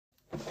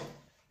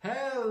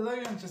Hello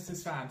Young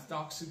Justice fans,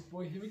 Dark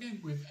Superboy here again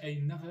with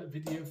another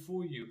video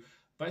for you.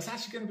 But it's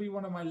actually going to be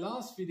one of my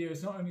last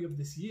videos, not only of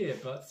this year,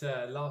 but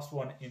last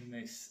one in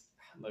this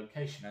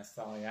location, as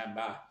I am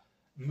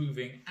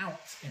moving out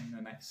in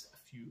the next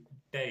few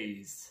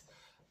days.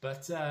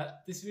 But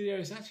this video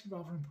is actually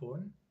rather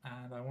important,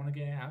 and I want to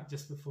get it out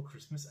just before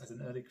Christmas as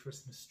an early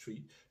Christmas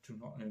treat to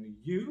not only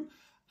you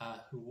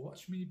who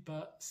watch me,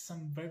 but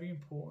some very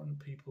important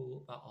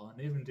people that are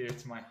near and dear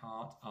to my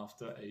heart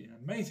after an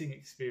amazing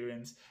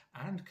experience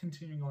and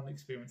continuing on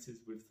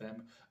experiences with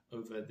them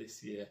over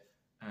this year.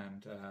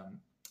 And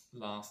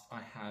last,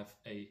 I have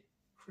a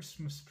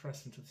Christmas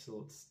present of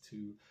sorts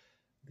to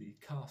the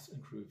cast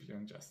and crew of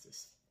Young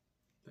Justice.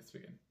 Let's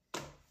begin.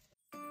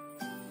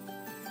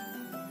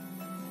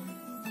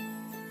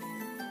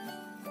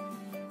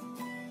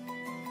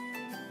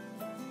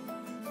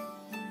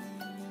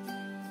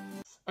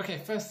 Okay,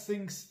 first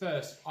things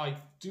first, I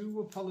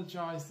do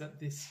apologise that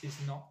this is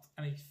not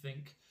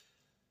anything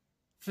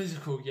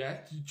physical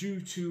yet,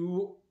 due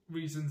to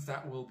reasons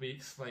that will be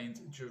explained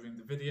during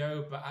the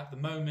video, but at the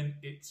moment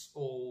it's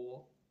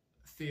all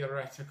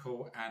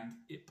theoretical and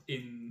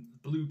in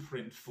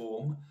blueprint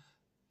form.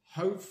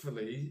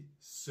 Hopefully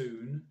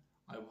soon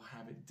I will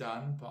have it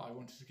done, but I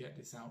wanted to get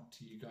this out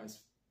to you guys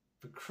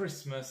for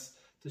Christmas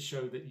to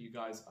show that you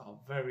guys are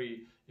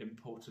very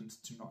important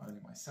to not only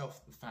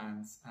myself, the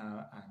fans,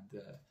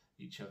 and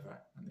each other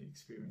and the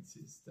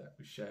experiences that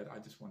we shared. I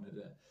just wanted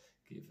to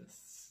give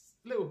us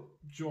a little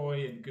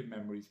joy and good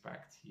memories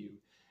back to you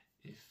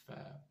if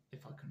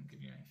I couldn't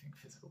give you anything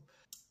physical.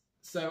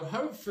 So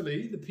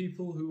hopefully the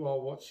people who are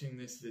watching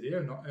this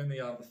video not only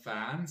are the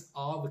fans,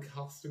 are the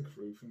cast and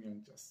crew from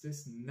Young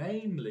Justice,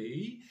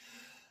 namely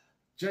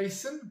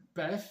Jason,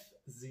 Beth,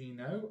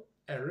 Zeno,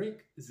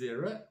 Eric,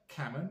 Zira,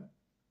 Cameron,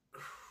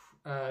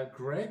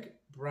 Greg,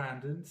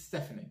 Brandon,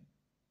 Stephanie,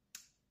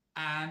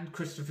 and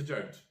Christopher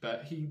Jones.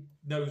 But he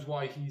knows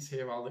why he's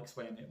here. I'll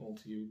explain it all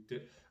to you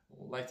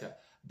later.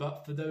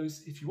 But for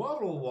those, if you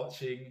are all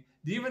watching,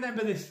 do you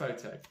remember this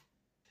photo?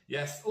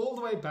 Yes, all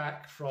the way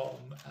back from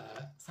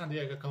San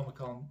Diego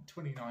Comic-Con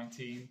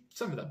 2019.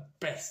 Some of the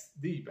best,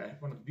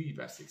 one of the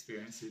best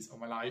experiences of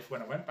my life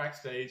when I went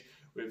backstage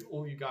with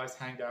all you guys,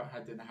 hanged out,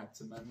 had dinner, had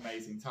some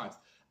amazing times.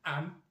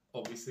 And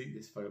obviously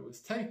this photo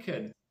was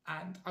taken,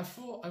 and I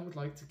thought I would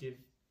like to give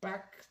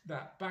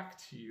that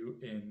back to you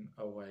in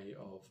a way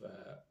of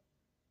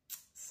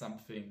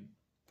something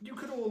you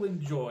could all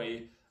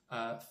enjoy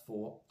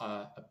for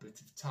a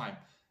bit of time.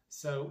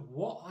 So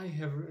what I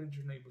have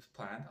originally was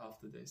planned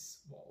after this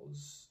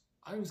was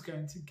I was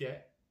going to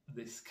get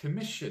this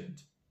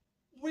commissioned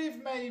with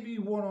maybe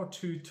one or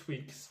two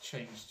tweaks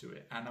changed to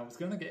it, and I was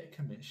going to get it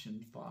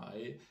commissioned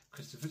by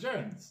Christopher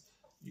Jones.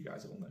 You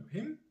guys all know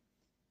him.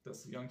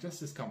 That's the Young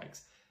Justice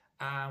comics.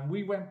 And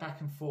we went back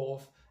and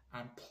forth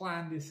and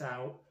planned this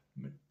out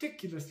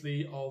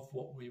meticulously of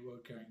what we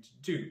were going to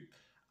do.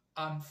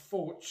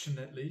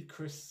 Unfortunately,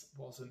 Chris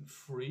wasn't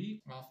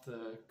free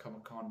after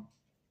Comic-Con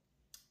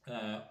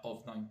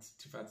of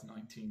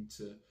 2019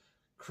 to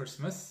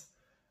Christmas.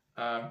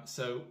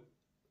 So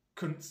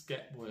couldn't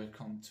get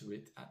work onto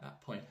it at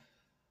that point.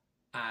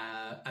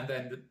 And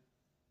then the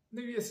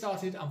New Year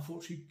started.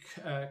 Unfortunately,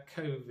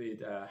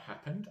 COVID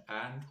happened,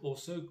 and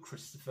also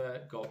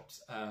Christopher got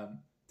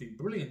the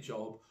brilliant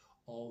job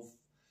of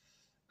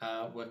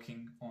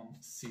working on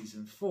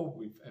season 4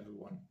 with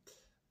everyone.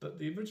 But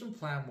the original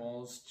plan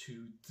was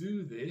to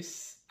do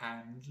this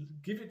and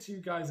give it to you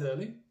guys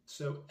early,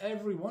 so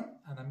everyone,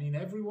 and I mean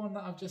everyone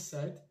that I've just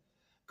said,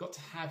 got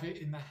to have it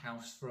in the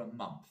house for a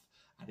month.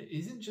 And it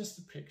isn't just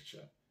a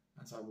picture,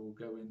 as I will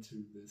go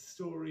into the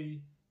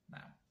story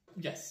now.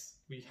 Yes,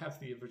 we have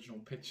the original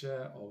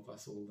picture of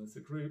us all as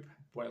a group,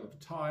 whale of a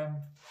time,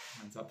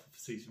 hands up for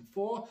season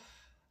 4.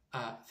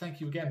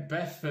 Thank you again,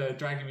 Beth, for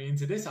dragging me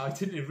into this. I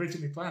didn't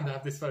originally plan to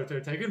have this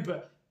photo taken,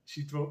 but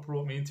she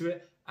brought me into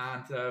it,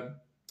 and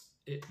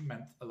it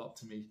meant a lot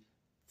to me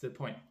to the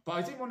point. But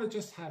I didn't want to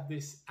just have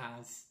this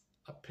as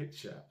a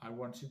picture. I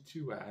wanted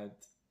to add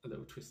a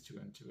little twist to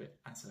it,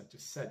 as I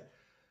just said.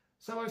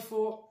 So I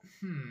thought,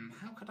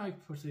 how could I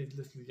put a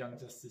little Young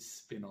Justice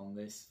spin on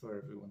this for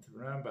everyone to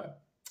remember?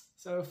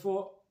 So I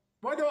thought,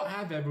 why not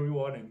have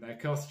everyone in their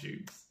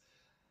costumes?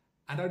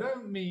 And I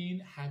don't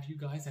mean have you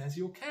guys as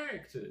your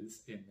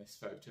characters in this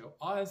photo,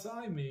 as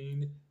I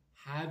mean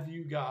have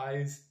you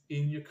guys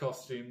in your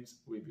costumes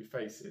with your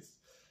faces.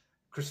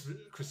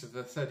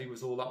 Christopher said he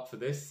was all up for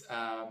this.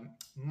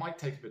 Might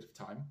take a bit of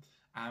time.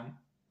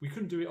 We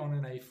couldn't do it on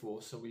an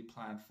A4, so we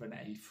planned for an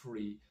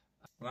A3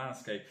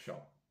 landscape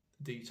shot.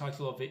 The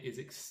title of it is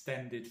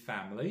Extended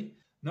Family.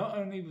 Not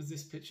only was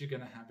this picture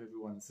going to have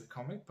everyone as the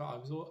comic, but I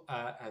was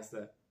as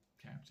the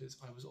characters,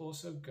 I was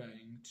also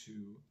going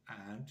to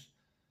add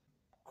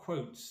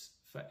quotes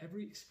for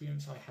every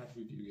experience I had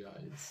with you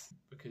guys,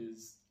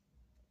 because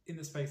in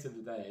the space of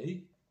a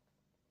day,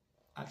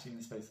 actually in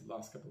the space of the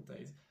last couple of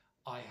days,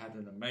 I had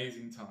an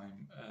amazing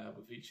time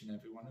with each and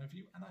every one of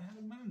you, and I had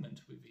a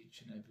moment with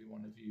each and every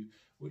one of you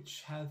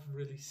which has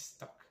really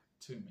stuck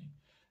to me.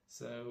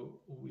 So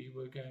we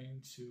were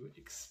going to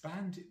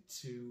expand it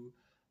to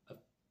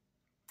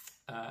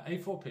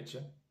A4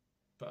 picture,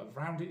 but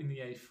around it in the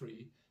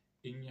A3,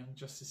 in Young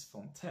Justice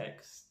font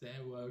text,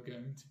 there were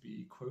going to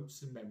be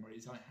quotes and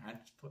memories I had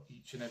for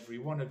each and every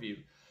one of you.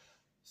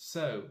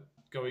 So,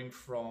 going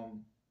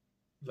from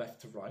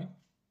left to right,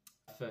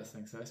 first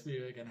things first, we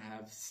are going to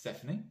have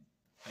Stephanie,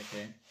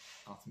 okay,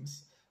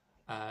 Artemis,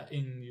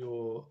 in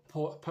your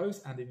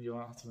pose and in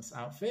your Artemis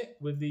outfit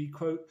with the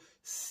quote,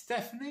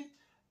 "Stephanie,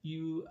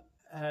 you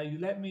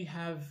let me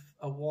have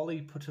a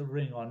Wally put a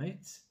ring on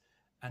it,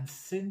 and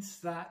since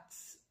that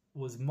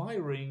was my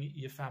ring,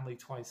 your family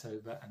twice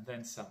over and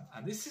then some."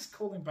 And this is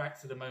calling back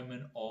to the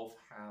moment of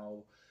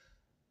how,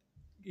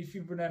 if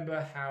you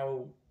remember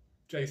how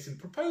Jason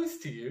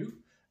proposed to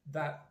you,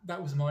 that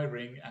was my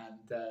ring,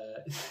 and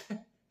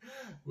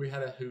we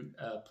had a hoot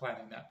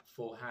planning that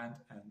beforehand,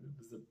 and it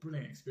was a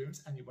brilliant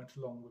experience, and you went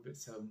along with it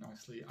so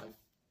nicely.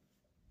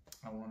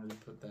 I wanted to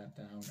put that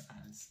down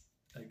as,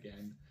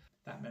 again,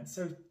 that meant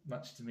so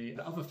much to me.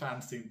 The other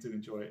fans seemed to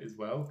enjoy it as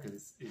well,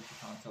 because if you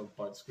can't tell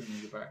by the screen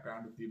in the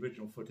background of the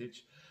original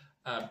footage,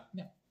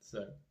 yeah,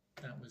 so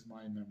that was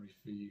my memory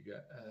for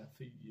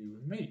you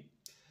and me.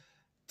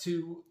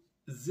 To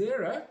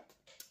Zira,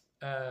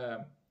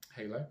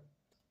 Halo.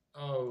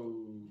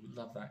 Oh,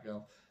 love that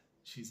girl.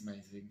 She's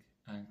amazing.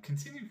 And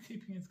continue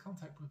keeping in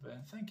contact with her.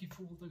 And thank you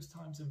for all those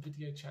times and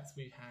video chats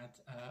we had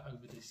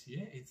over this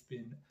year. It's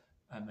been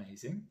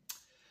amazing.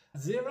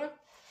 Zira,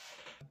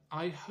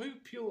 I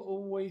hope you'll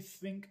always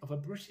think of a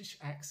British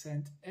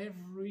accent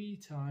every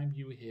time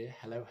you hear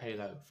 "Hello,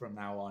 Halo" from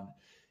now on,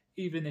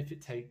 even if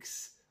it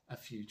takes a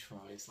few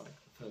tries like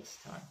the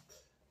first time.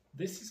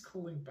 This is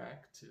calling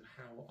back to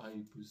how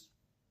I was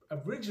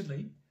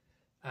originally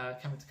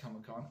coming to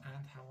Comic-Con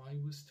and how I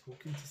was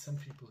talking to some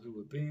people who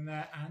were being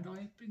there, and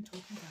I've been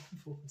talking back and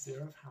forth with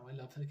Zira of how I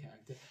love her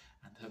character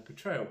and her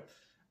portrayal.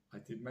 I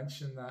did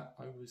mention that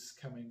I was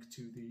coming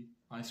to the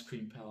ice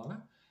cream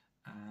parlour,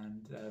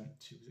 and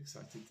she was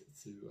excited to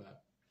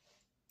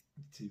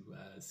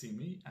see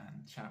me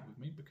and chat with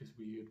me, because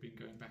we had been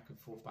going back and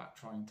forth about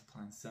trying to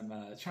plan some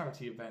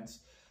charity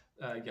events,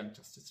 Young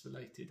Justice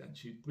related, and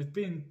she was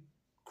being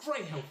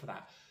great help for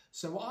that.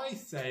 So I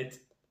said,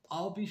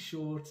 I'll be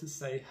sure to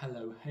say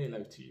 "Hello,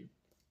 Halo" to you.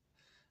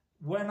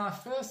 When I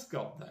first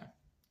got there,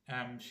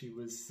 she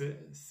was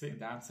sitting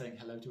down saying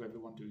hello to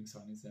everyone, doing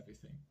signings and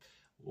everything.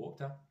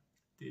 Walked up,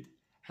 did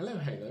 "Hello,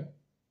 Halo,"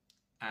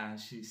 and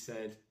she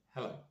said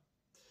 "Hello."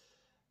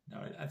 No,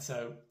 and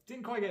so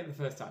didn't quite get it the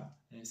first time.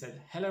 And it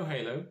said "Hello,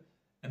 Halo,"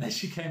 and then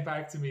she came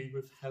back to me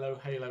with "Hello,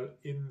 Halo"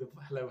 in the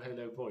 "Hello,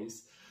 Halo"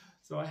 voice.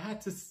 So I had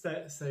to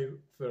say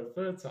for a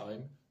third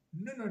time,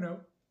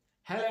 no,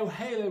 "Hello,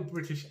 Halo"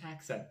 British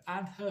accent,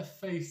 and her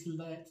face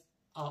lit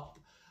up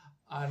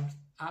and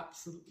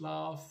absolute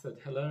laugh, said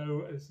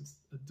hello. It was just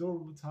an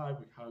adorable time.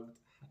 We hugged,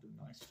 had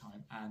a nice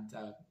time, and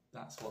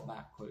that's what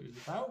that quote is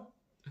about.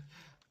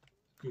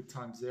 Good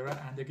time, Zira.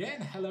 And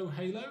again, "Hello,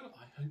 Halo."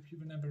 I hope you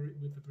remember it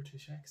with the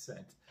British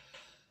accent.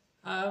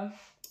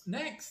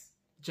 Next,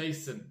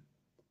 Jason.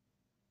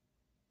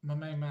 My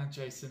main man,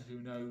 Jason, who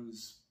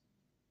knows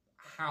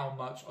how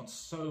much on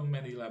so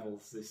many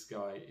levels this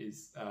guy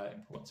is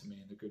important to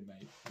me and a good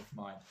mate of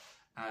mine.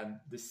 And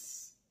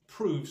this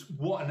proves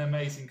what an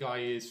amazing guy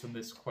he is from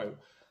this quote.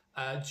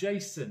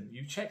 "Jason,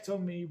 you checked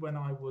on me when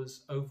I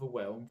was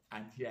overwhelmed."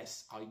 And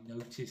yes, I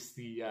noticed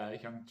the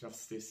Young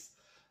Justice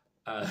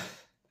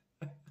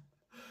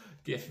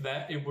gift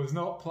there. It was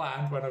not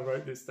planned when I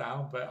wrote this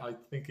down, but I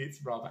think it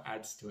rather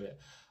adds to it.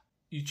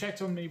 "You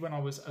checked on me when I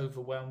was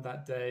overwhelmed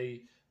that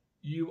day.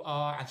 You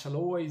are and shall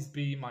always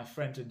be my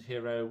friend and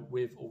hero,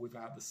 with or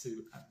without the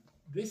suit." And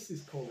this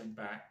is calling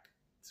back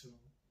to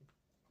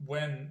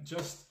when,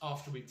 just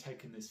after we'd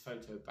taken this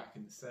photo back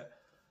in the set,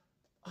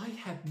 I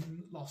had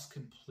lost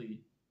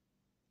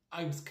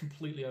I was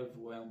completely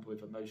overwhelmed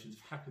with emotions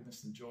of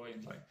happiness and joy,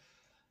 and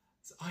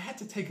so I had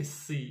to take a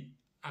seat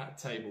at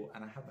a table,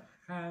 and I had my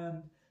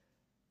hand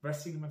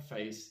resting in my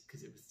face,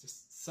 because it was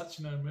just such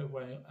an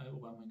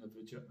overwhelming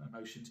of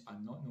emotions.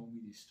 I'm not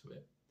normally used to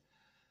it.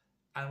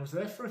 And I was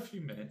there for a few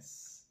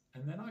minutes,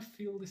 and then I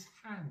feel this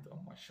hand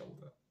on my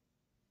shoulder.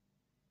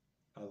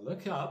 I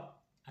look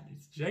up, and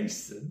it's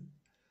Jason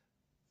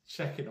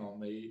checking on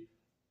me,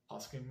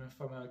 asking me if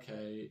I'm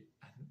okay,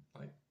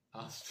 and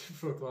asked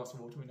for a glass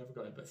of water. We never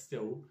got it, but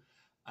still,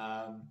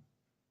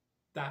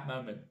 that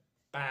moment,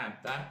 bam,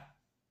 that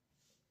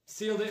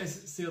sealed it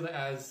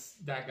as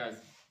that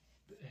guy's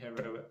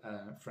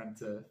hero, friend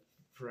to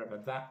forever.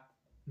 That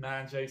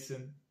man,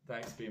 Jason,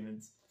 that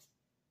experience,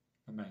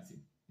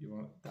 amazing.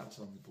 That's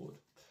on the board.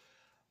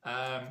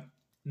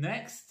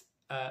 Next,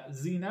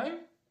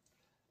 Zeno.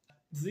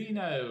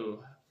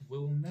 "Zeno,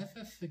 will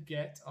never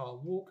forget our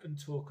walk and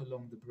talk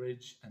along the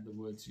bridge and the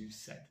words you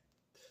said."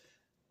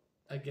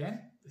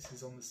 Again, this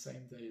is on the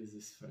same day as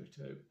this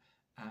photo,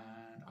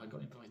 and I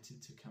got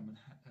invited to come and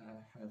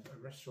have a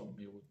restaurant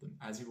meal with them,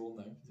 as you all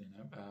know,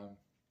 Zeno.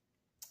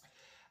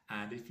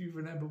 And if you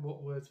remember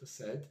what words were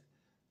said,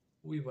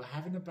 we were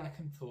having a back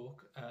and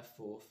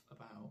forth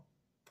about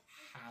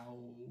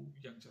how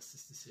Young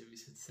Justice the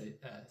series had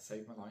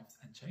saved my life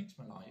and changed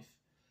my life.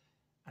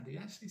 And he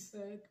actually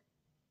said,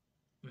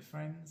 we're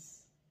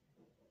friends,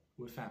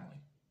 we're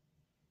family.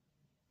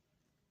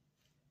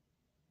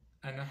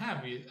 And I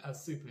have you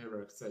as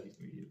superhero say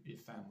your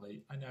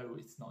family. I know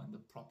it's not in the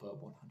proper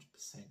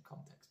 100%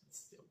 context, but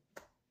still.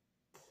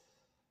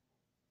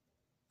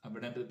 I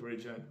remember the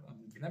bridge. I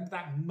remember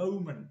that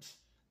moment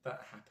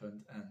that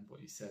happened and what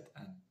you said.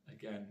 And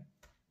again,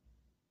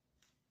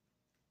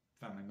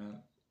 family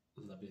man,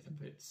 love you to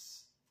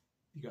bits.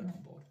 You're going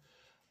on board.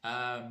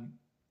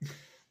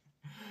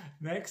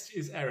 Next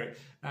is Eric.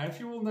 Now, if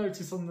you will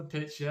notice on the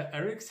picture,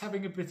 Eric's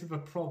having a bit of a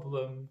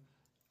problem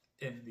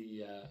in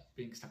the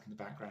being stuck in the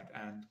background,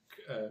 and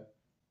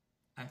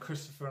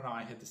Christopher and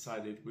I had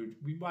decided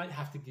we might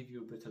have to give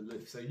you a bit of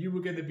lift. So you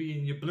were going to be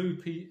in your blue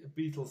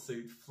beetle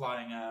suit,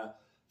 flying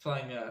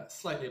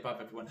slightly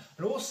above everyone.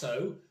 And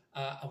also,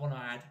 I want to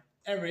add,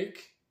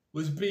 Eric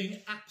was being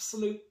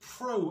absolute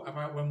pro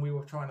about when we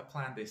were trying to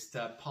plan this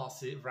to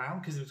pass it around,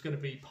 because it was going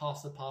to be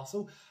pass the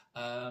parcel.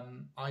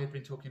 I had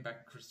been talking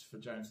about Christopher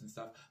Jones and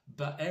stuff,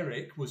 but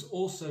Eric was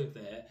also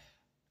there,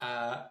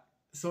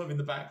 sort of in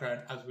the background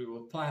as we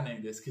were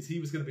planning this, because he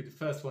was going to be the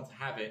first one to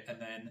have it, and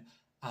then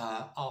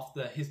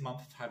after his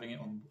month of having it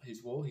on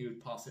his wall, he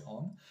would pass it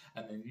on,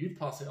 and then you'd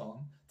pass it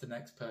on to the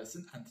next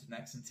person, and to the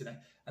next, and to the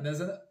next.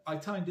 And I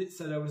timed it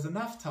so there was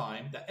enough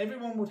time that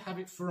everyone would have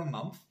it for a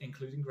month,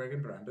 including Greg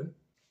and Brandon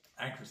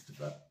and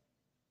Christopher.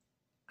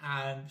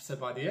 And so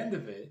by the end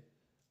of it,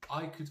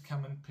 I could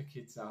come and pick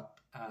it up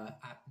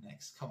at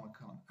next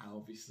Comic-Con. And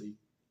obviously,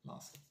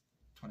 last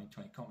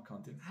 2020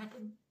 Comic-Con didn't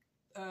happen.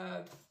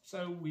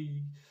 So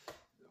we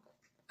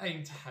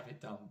aim to have it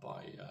done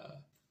by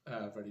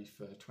ready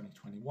for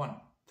 2021.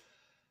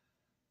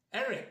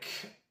 Eric,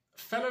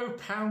 fellow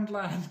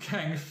Poundland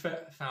Gang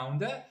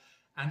founder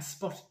and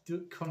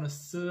spotted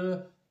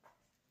connoisseur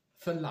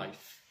for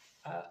life.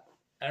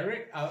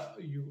 Eric,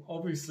 you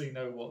obviously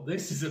know what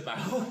this is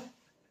about.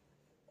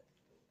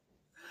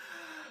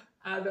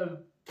 And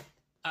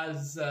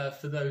as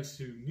for those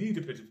who need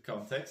a bit of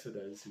context, for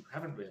those who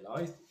haven't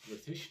realised,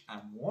 British,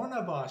 and one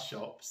of our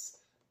shops,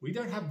 we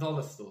don't have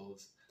dollar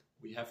stores,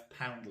 we have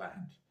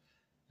Poundland.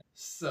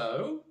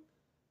 So,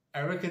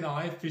 Eric and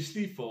I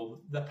officially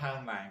formed the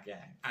Poundland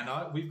Gang.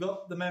 And we've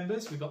got the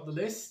members, we've got the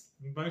list.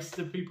 Most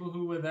of the people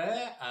who were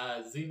there,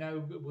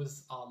 Zeno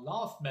was our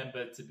last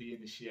member to be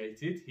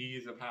initiated. He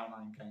is a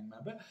Poundland Gang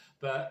member.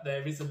 But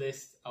there is a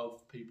list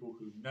of people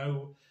who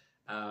know,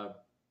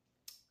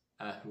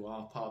 who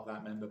are part of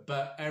that member.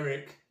 But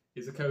Eric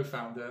is a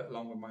co-founder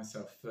along with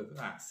myself for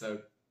that.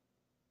 So,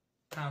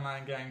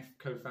 Poundland Gang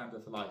co-founder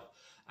for life.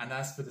 And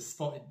as for the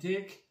Spotted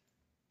Dick,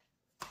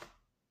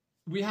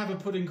 we have a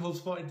pudding called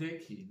Spotted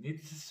Dick. He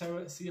needed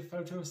to see a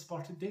photo of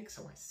Spotted Dick,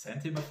 so I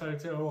sent him a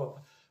photo of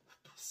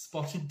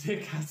Spotted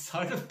Dick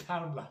outside of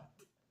Poundland.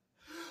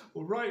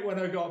 Well, right when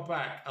I got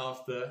back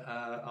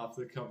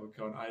after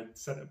Comic-Con, I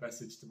sent a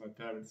message to my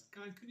parents,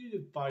 guys, could you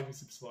just buy me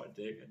some Spotted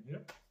Dick? And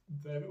yep,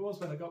 there it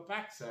was when I got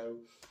back. So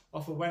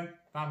off I went,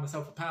 found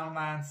myself a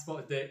Poundland,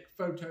 Spotted Dick,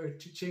 photo,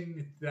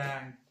 cha-ching,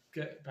 then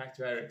get back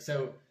to Eric.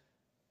 So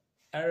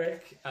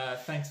Eric,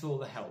 thanks for all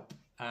the help.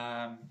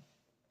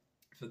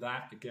 For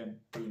that, again,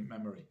 brilliant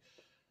memory.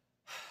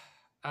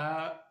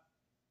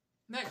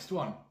 Next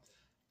one.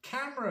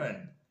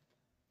 Cameron,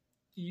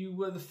 you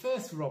were the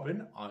first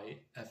Robin I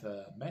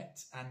ever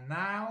met, and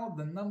now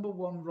the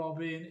 #1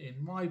 Robin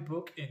in my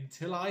book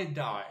until I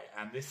die.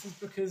 And this is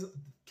because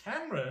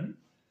Cameron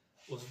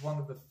was one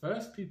of the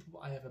first people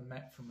I ever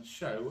met from the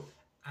show,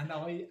 and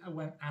I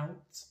went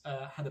out,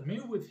 had a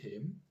meal with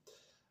him,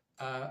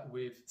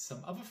 with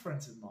some other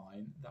friends of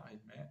mine that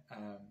I'd met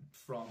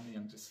from the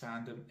Young Justice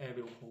fandom,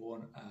 Ariel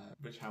Horn,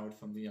 Rich Howard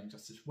from the Young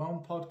Justice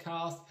Realm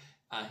podcast.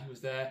 He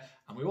was there,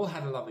 and we all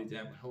had a lovely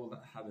day. We all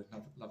had a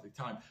lovely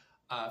time.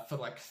 For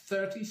like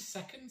 30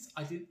 seconds,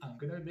 I'm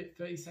going to admit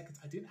 30 seconds,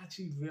 I didn't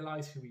actually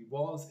realise who he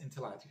was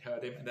until I actually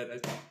heard him, and then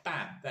there's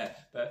bam, there.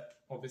 But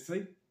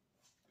obviously,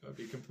 got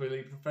to be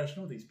completely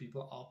professional. These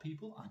people are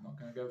people. I'm not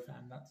going to go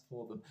fan that's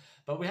for them.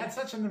 But we had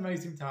such an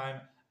amazing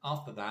time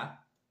after that.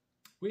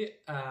 We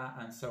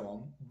and so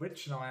on.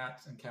 Rich and I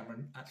and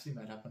Cameron actually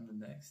met up on the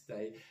next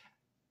day,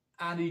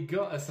 and he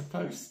got us a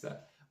poster.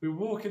 We were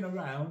walking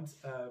around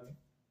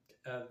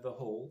the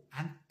hall,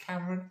 and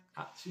Cameron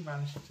actually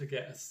managed to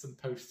get us some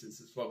posters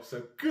as well.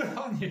 So good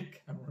on you,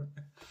 Cameron.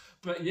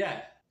 But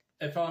yeah,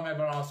 if I'm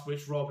ever asked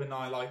which Robin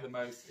I like the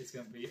most, it's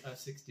going to be a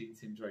 16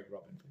 Tim Drake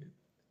Robin.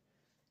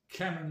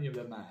 Cameron, you're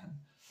the man.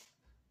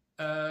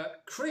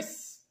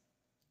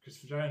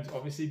 Christopher Jones,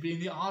 obviously being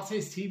the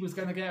artist, he was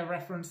going to get a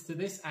reference to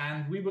this,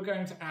 and we were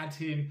going to add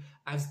him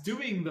as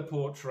doing the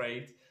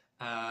portrait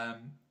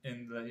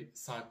in the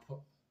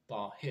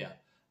sidebar here.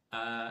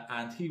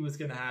 And he was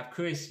going to have,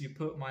 Chris, you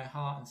put my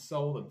heart and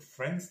soul and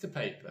friends to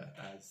paper,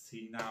 as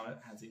he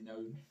was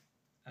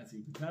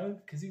known,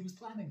 because he was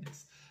planning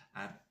this.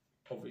 And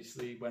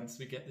obviously, once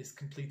we get this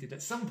completed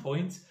at some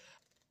point,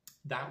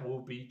 that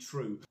will be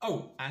true.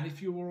 Oh, and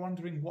if you were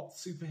wondering what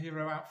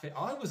superhero outfit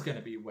I was going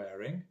to be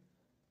wearing,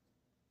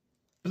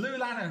 Blue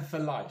Lantern for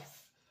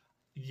life.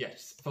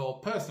 yes, for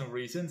personal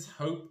reasons,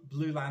 Hope,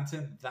 Blue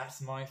Lantern,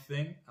 that's my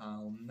thing.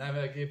 I'll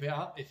never give it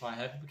up. If I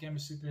ever became a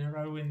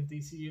superhero in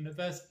DC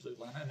Universe, Blue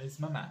Lantern is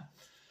my man.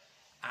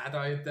 And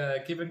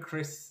I'd given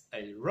Chris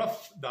a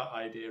rough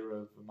idea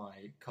of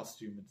my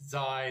costume and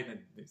design, and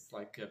it's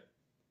like a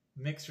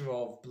mixture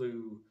of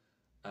blue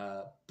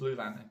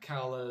Lantern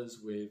colours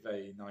with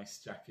a nice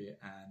jacket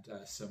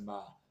and some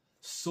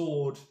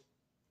sword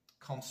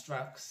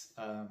constructs,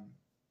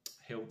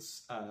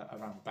 hilts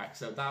around the back.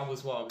 So that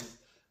was what I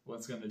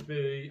was going to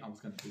be. I was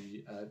going to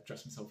be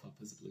dress myself up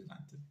as a Blue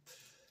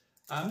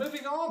Lantern.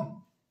 Moving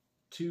on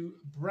to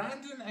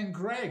Brandon and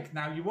Greg.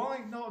 Now, you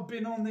might not have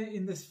been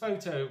in this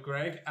photo,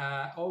 Greg,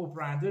 or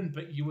Brandon,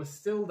 but you were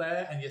still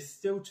there and you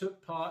still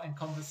took part in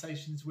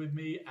conversations with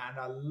me, and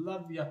I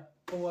love you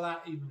for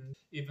that,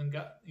 even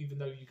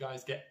though you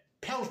guys get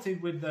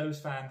pelted with those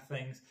fan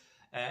things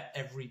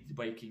every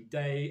waking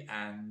day,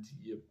 and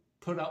you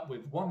put up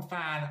with one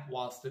fan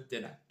whilst at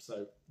dinner.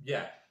 So,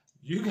 yeah,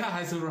 you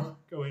guys are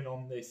going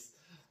on this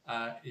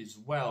as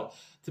well.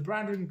 To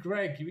Brandon and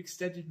Greg, you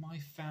extended my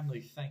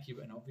family. Thank you.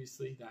 And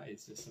obviously that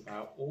is just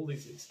about all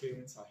this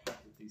experience I had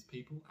with these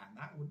people, and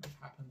that wouldn't have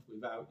happened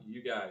without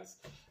you guys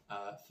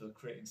for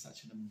creating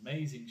such an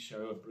amazing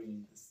show and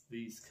bringing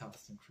these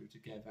cast and crew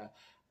together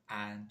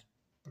and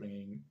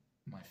bringing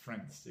my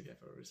friends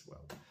together as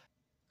well.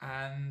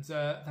 And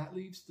that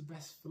leaves the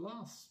best for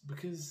last,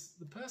 because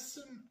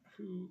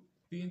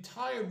the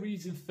entire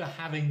reason for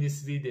having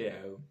this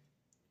video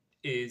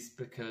is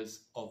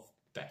because of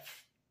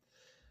Beth.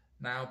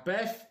 Now,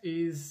 Beth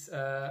is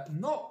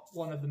not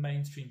one of the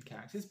mainstream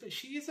characters, but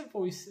she is a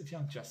voice of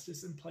Young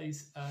Justice and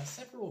plays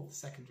several of the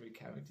secondary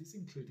characters,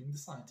 including the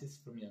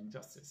scientist from Young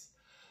Justice.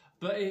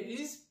 But it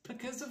is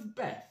because of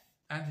Beth,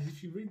 and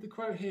if you read the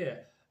quote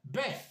here,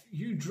 "Beth,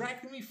 you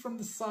dragged me from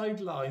the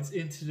sidelines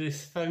into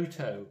this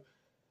photo.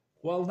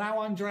 Well,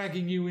 now I'm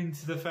dragging you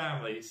into the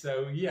family."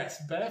 So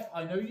yes, Beth,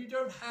 I know you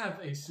don't have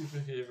a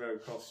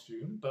superhero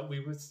costume, but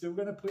we were still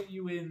going to put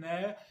you in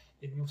there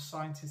in your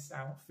scientist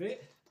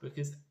outfit,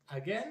 because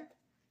again,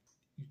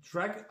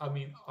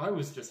 I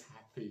was just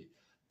happy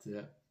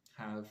to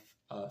have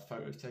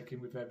photos taken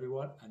with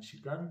everyone, and she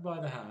grabbed me by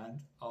the hand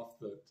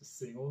after just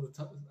seeing all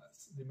the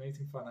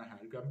amazing fun I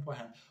had, grabbed me by the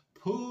hand,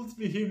 pulled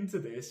me into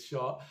this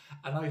shot,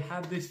 and I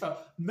had this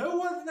photo. No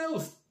one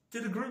else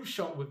did a group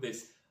shot with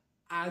this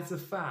as a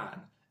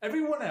fan.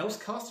 Everyone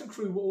else, cast and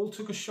crew, all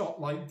took a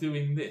shot like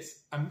doing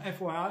this. And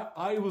FYI,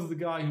 I was the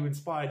guy who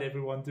inspired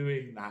everyone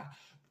doing that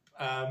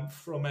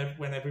from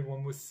when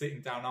everyone was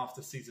sitting down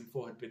after season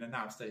 4 had been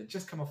announced. They had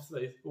just come off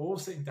stage, we were all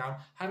sitting down,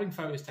 having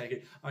photos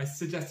taken. I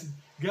suggested,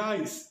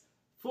 guys,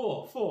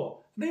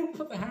 four. And they all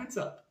put their hands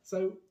up.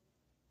 So,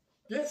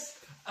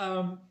 yes.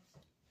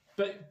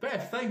 But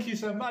Beth, thank you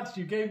so much.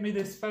 You gave me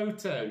this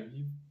photo.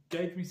 You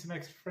gave me some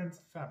extra friends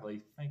and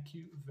family. Thank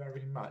you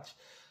very much.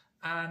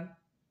 And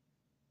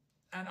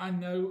I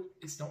know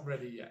it's not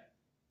ready yet.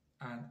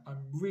 And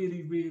I'm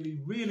really, really,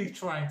 really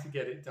trying to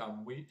get it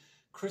done.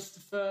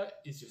 Christopher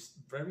is just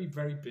very,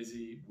 very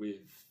busy with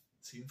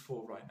season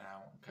 4 right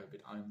now on COVID.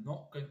 I'm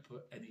not going to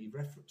put any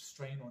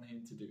strain on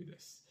him to do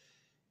this.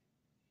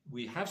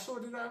 We have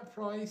sorted out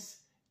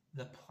price.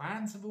 The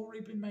plans have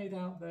already been made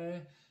out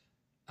there.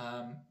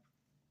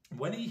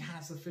 When he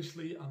has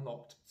officially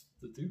unlocked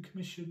the due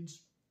commissions,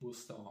 we'll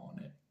start on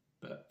it.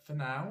 But for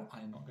now,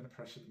 I'm not going to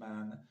pressure the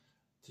man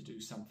to do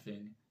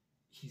something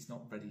he's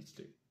not ready to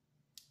do.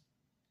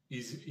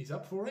 He's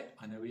up for it.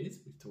 I know he is.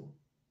 We've talked.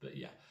 But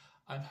yeah,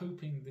 I'm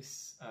hoping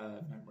this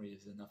memory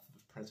is enough of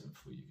a present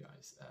for you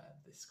guys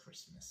this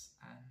Christmas.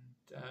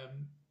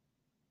 And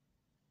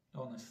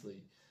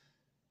honestly,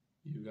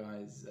 you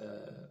guys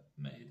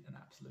made an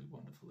absolute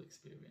wonderful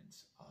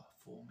experience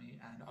for me.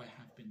 And I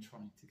have been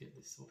trying to get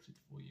this sorted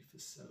for you for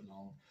so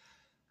long.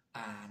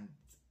 And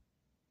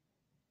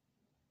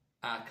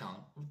I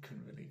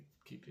couldn't really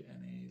keep it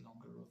any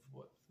longer of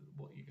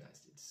what you guys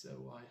did.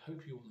 So I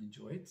hope you all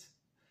enjoy it.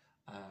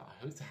 I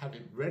hope to have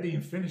it ready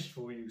and finished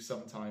for you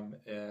sometime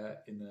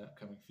in the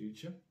coming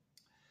future.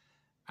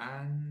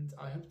 And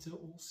I hope to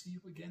all see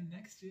you again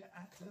next year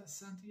at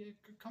San Diego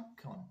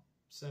Comic-Con.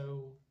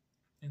 So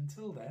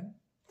until then,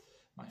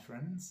 my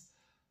friends,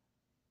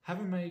 have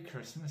a Merry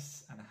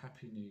Christmas and a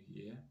Happy New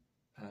Year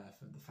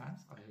for the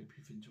fans. I hope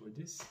you've enjoyed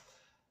this.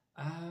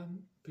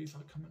 Please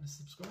like, comment and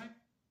subscribe.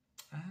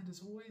 And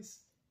as always,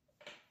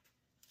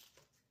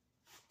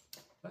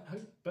 let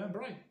hope burn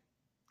bright.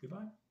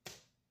 Goodbye.